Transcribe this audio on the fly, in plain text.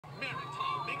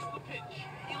Marty makes the pitch.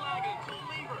 Ilagan to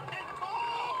Lever. And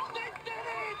oh, they did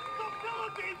it! The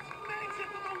Philippines makes it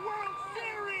to the World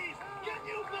Series! Can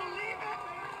you believe it?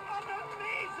 An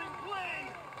amazing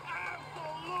play!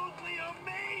 Absolutely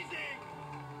amazing!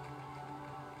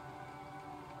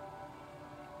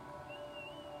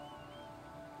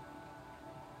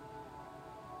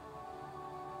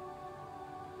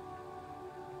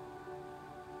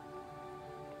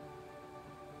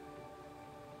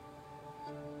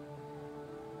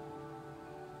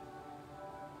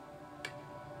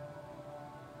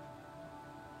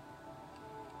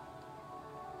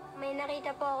 May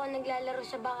nakita po ako naglalaro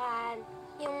sa bakahan.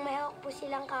 Yung may hawak po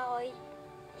silang kahoy.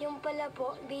 Yung pala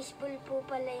po, baseball po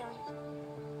pala yun.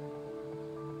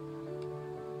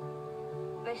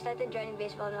 I started joining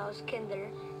baseball when I was kinder.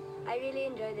 I really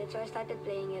enjoyed it, so I started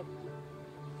playing it.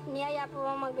 Niyaya po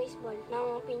ako mag-baseball ng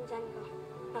pinsan ko.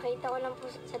 Nakita ko lang po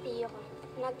sa tiyo ko.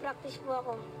 Nag-practice po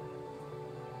ako.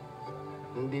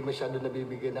 Hindi masyado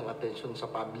nabibigyan ng atensyon sa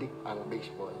public ang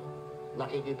baseball.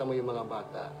 Nakikita mo yung mga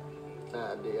bata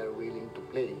na they are willing to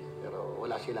play, pero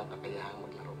wala silang kakayahang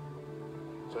maglaro.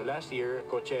 So last year,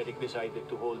 Coach Eric decided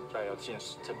to hold tryouts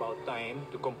since it's about time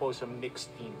to compose a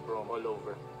mixed team from all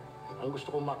over. Ang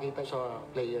gusto kong makita sa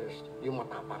players, yung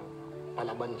matapang.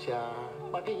 Palaban siya.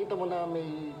 Makikita mo na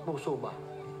may puso ba?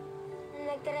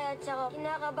 Nag-tryouts ako.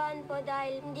 Kinakabahan po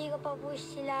dahil hindi ko pa po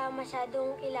sila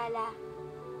masyadong kilala.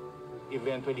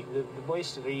 Eventually, the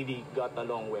boys really got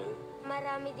along well.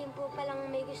 Marami din po palang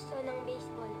may gusto ng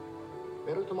baseball.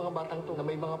 Pero itong mga batang to na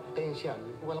may mga potensyal,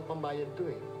 walang pambayad to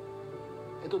eh.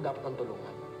 Ito dapat ang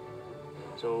tulungan.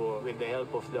 So with the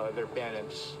help of the other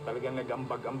parents, talagang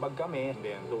nag-ambag-ambag kami. And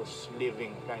then those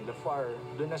living kind of far,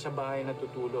 doon na sa bahay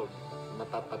natutulog.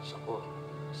 Natatouch ako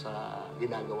sa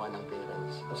ginagawa ng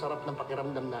parents. Ang sarap ng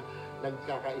pakiramdam na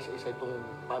nagkakaisa-isa itong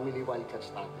Family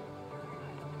Wildcats natin.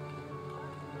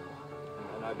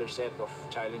 Another set of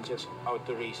challenges, how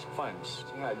to raise funds.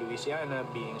 Kasi nga, Louisiana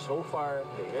being so far,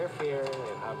 the airfare,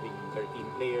 and having 13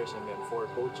 players and then 4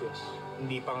 coaches.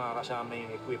 Hindi pa nga kasama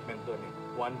yung equipment doon eh.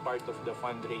 One part of the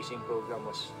fundraising program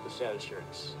was to sell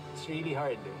shirts. It's really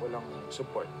hard eh, walang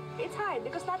support. It's hard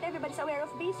because not everybody's aware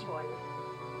of baseball.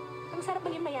 Ang sarap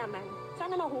maging mayaman.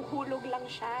 Sana nahuhulog lang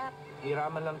siya.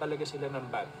 Hiraman lang talaga sila ng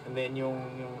bat. And then yung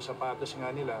sapatos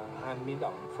nga nila,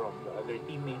 hand-me-down from the other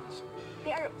teammates.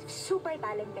 They are super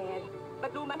talented.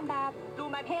 Lumang bat,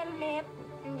 lumang helmet.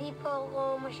 Hindi po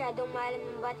ako masyadong maalam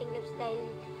ng batting gloves dahil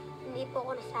hindi po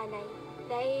ako nasanay.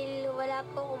 Dahil wala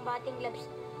po akong batting gloves.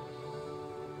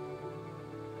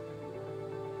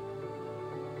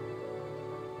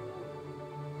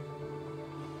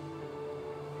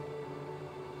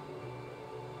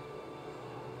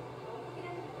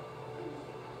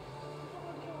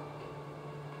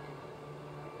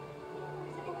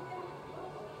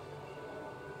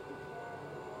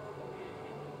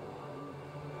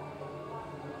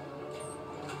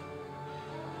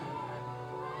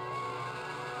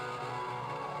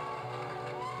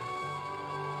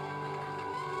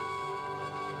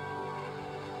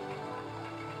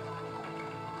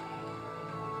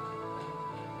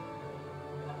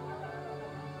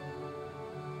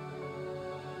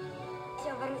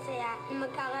 Sobrang saya.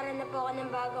 Magkakaroon na po ako ng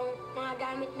bagong mga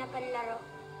gamit na panlaro.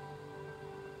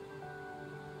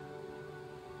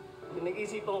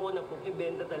 Nag-isipan ko na po,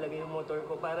 ibenta talaga yung motor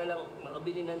ko para lang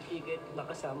makabili ng ticket,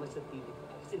 makasama sa TV.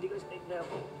 Kasi hindi ko expect na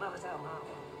po, makasama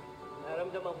ako.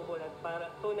 Naramdaman ko po na para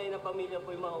tunay na pamilya po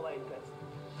yung mga Wildcats.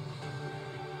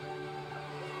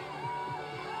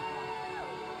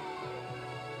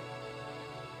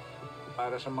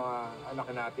 Para sa mga anak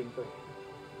natin to.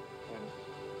 And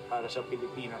para sa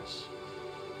Pilipinas.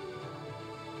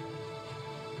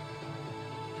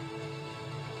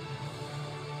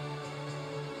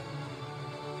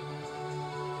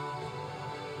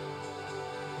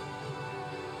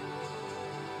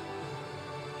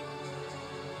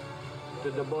 To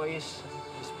the boys,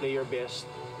 just play your best.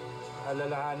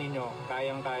 Alalahanin nyo,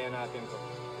 kayang-kaya natin to.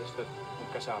 Just that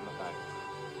magkasama tayo.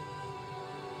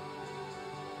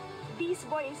 These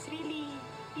boys really,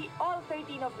 all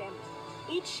 13 of them,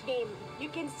 each game, you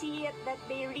can see it that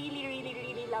they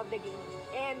really love the game.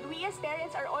 And we as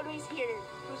parents are always here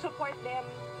to support them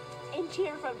and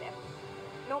cheer from them,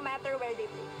 no matter where they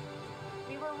play.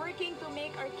 We were working to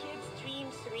make our kids'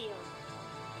 dreams real.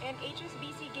 And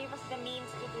HSBC gave us the means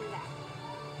to do that.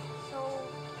 So,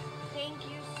 thank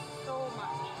you so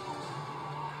much.